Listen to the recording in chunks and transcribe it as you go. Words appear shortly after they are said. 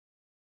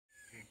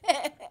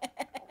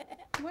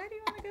Why do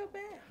you want to go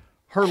back?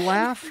 Her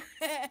laugh,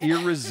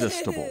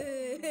 irresistible.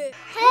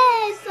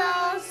 Hey,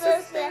 soul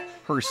sister.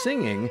 Her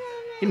singing,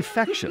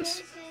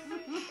 infectious.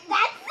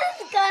 That's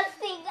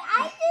disgusting.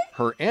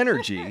 Her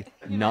energy,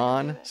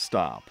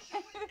 non-stop.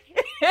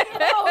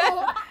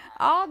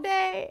 All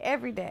day,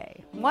 every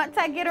day. Once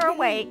I get her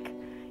awake,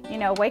 you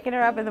know, waking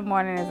her up in the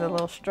morning is a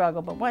little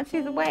struggle, but once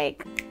she's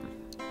awake,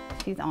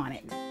 she's on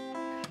it.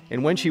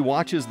 And when she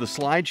watches the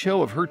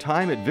slideshow of her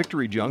time at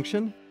Victory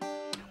Junction,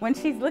 when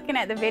she's looking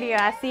at the video,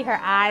 I see her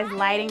eyes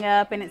lighting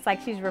up, and it's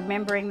like she's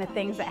remembering the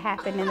things that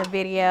happened in the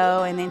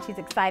video, and then she's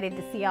excited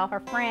to see all her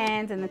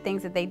friends and the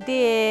things that they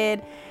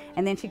did,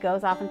 and then she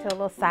goes off into a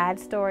little side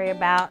story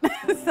about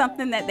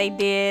something that they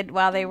did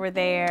while they were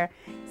there.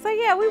 So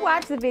yeah, we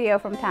watch the video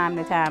from time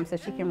to time so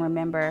she can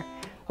remember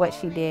what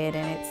she did,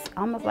 and it's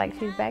almost like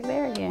she's back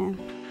there again.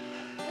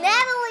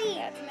 Natalie!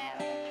 That's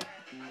Natalie.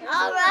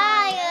 All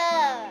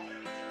right.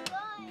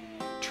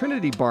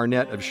 Trinity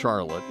Barnett of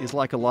Charlotte is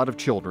like a lot of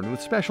children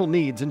with special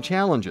needs and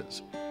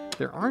challenges.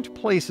 There aren't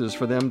places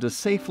for them to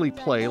safely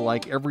play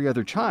like every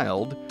other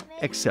child,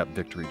 except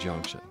Victory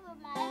Junction.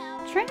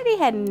 Trinity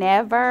had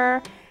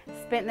never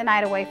spent the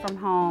night away from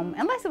home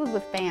unless it was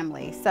with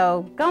family.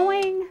 So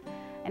going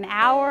an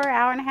hour,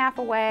 hour and a half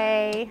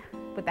away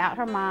without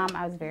her mom,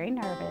 I was very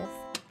nervous.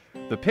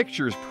 The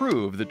pictures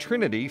prove that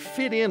Trinity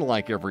fit in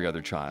like every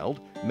other child,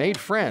 made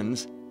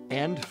friends,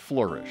 and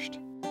flourished.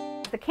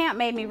 The camp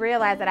made me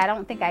realize that I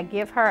don't think I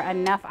give her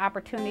enough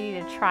opportunity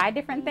to try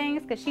different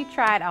things, because she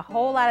tried a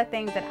whole lot of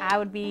things that I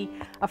would be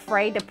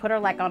afraid to put her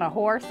like on a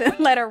horse and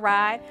let her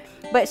ride.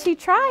 But she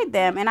tried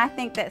them, and I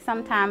think that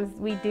sometimes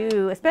we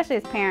do, especially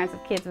as parents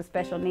of kids with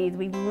special needs,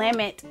 we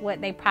limit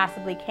what they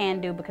possibly can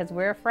do because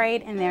we're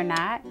afraid and they're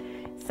not.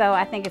 So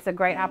I think it's a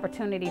great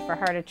opportunity for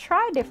her to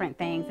try different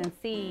things and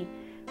see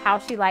how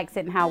she likes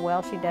it and how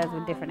well she does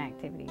with different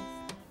activities.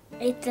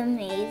 It's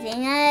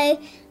amazing.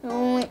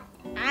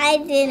 I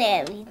did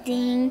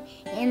everything,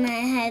 and I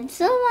had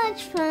so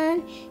much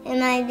fun,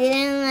 and I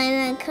didn't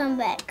let her come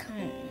back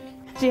home.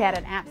 She had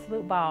an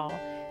absolute ball.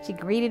 She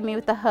greeted me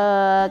with a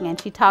hug, and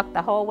she talked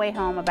the whole way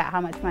home about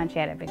how much fun she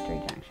had at Victory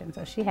Junction.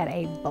 So she had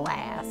a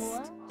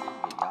blast.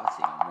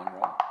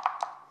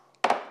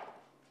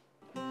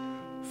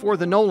 For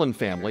the Nolan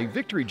family,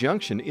 Victory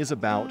Junction is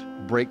about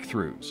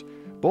breakthroughs.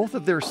 Both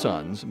of their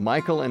sons,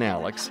 Michael and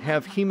Alex,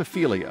 have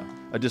hemophilia,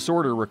 a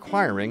disorder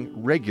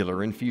requiring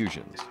regular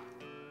infusions.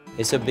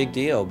 It's a big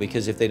deal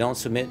because if they don't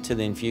submit to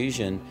the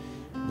infusion,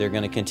 they're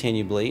going to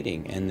continue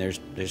bleeding, and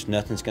there's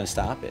nothing's going to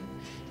stop it.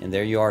 And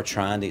there you are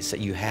trying to say,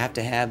 you have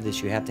to have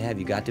this, you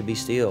got to be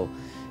still.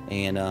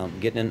 And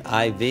getting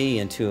an IV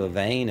into a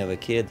vein of a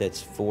kid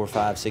that's 4,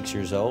 5, 6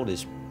 years old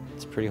it's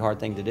a pretty hard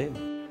thing to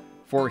do.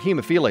 For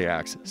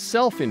hemophiliacs,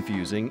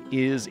 self-infusing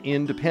is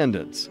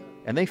independence,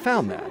 and they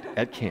found that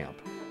at camp.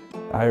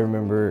 I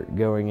remember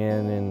going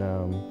in,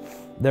 and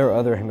there were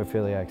other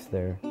hemophiliacs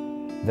there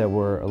that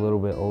were a little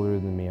bit older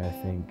than me, I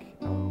think,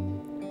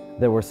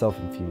 that were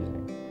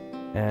self-infusing.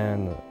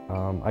 And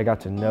I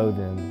got to know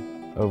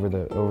them over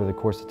the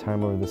course of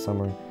time over the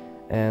summer,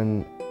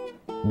 and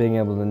being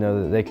able to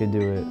know that they could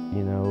do it,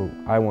 you know,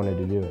 I wanted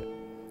to do it.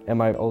 And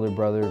my older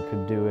brother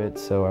could do it,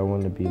 so I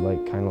wanted to be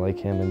kind of like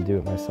him and do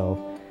it myself.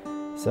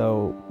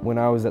 So when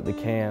I was at the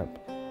camp,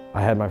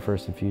 I had my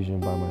first infusion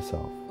by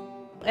myself.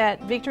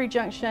 At Victory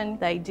Junction,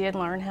 they did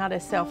learn how to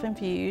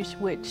self-infuse,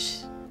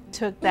 which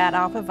took that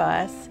off of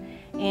us.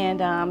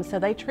 And so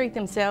they treat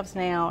themselves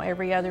now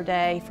every other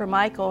day. For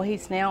Michael,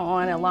 he's now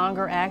on a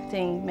longer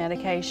acting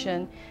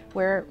medication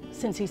where,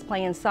 since he's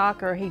playing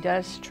soccer, he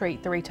does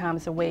treat 3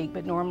 times a week,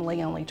 but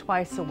normally only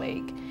twice a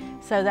week.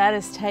 So that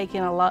has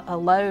taken a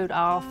load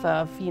off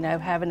of, you know,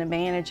 having to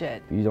manage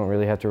it. You don't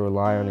really have to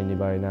rely on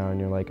anybody now,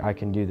 and you're like, I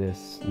can do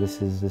this.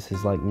 This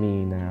is like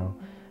me now.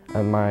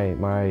 And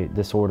my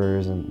disorder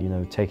isn't, you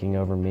know, taking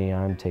over me,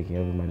 I'm taking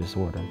over my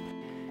disorder.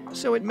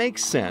 So it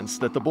makes sense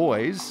that the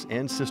boys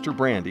and Sister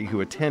Brandy,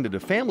 who attended a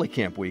family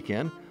camp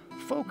weekend,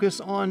 focus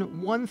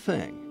on one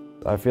thing.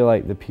 I feel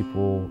like the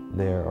people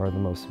there are the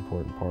most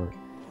important part.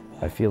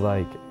 I feel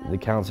like the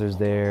counselors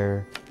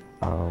there,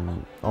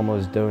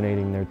 almost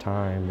donating their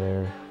time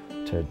there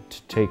to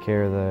take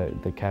care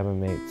of the cabin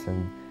mates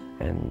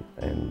and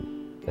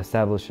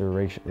establish a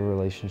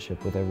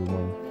relationship with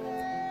everyone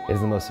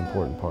is the most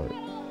important part.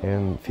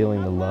 And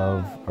feeling the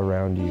love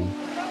around you.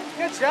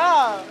 Good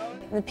job!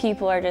 The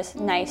people are just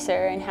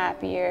nicer and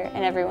happier,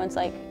 and everyone's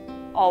like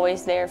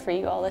always there for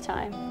you all the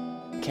time.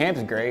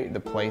 Camp's great, the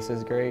place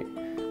is great,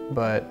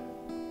 but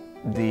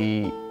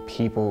the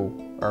people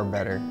are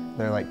better.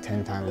 They're like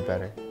 10 times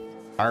better.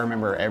 I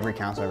remember every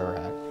counselor I've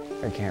ever had.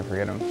 I can't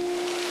forget them.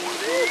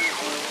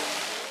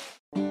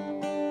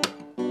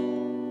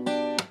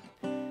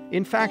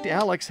 In fact,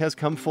 Alex has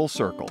come full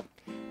circle.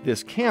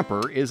 This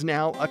camper is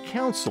now a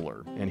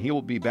counselor, and he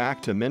will be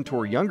back to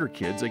mentor younger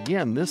kids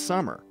again this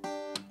summer.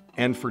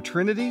 And for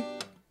Trinity,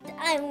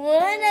 I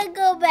want to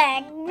go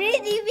back really,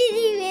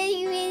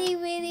 really, really, really,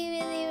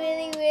 really,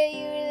 really, really,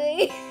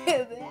 really,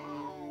 really.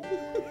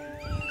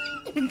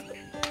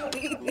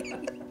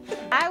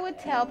 I I would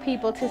tell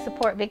people to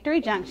support Victory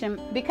Junction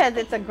because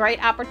it's a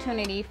great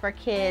opportunity for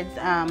kids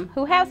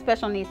who have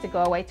special needs to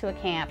go away to a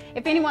camp.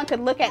 If anyone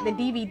could look at the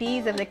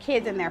DVDs of the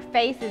kids and their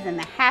faces and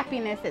the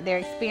happiness that they're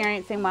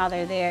experiencing while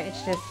they're there,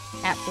 it's just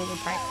absolutely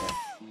priceless.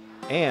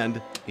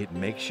 And it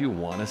makes you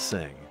want to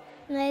sing.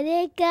 Let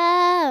it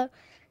go,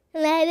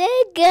 let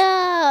it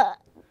go.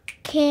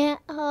 Can't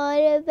hold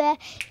it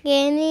back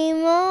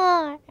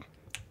anymore.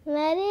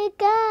 Let it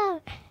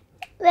go,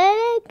 let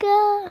it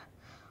go.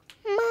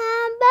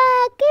 My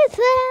back is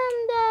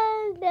on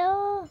the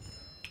door.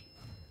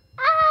 I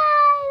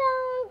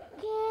don't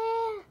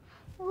care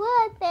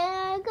what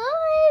they're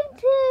going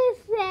to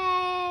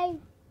say.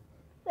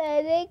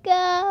 Let it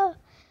go,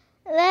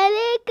 let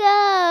it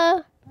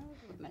go.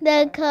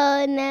 The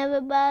cold never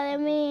bothered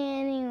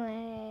me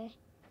anyway.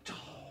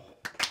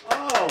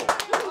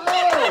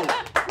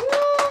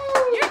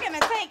 You're gonna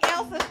take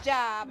Elsa's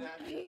job.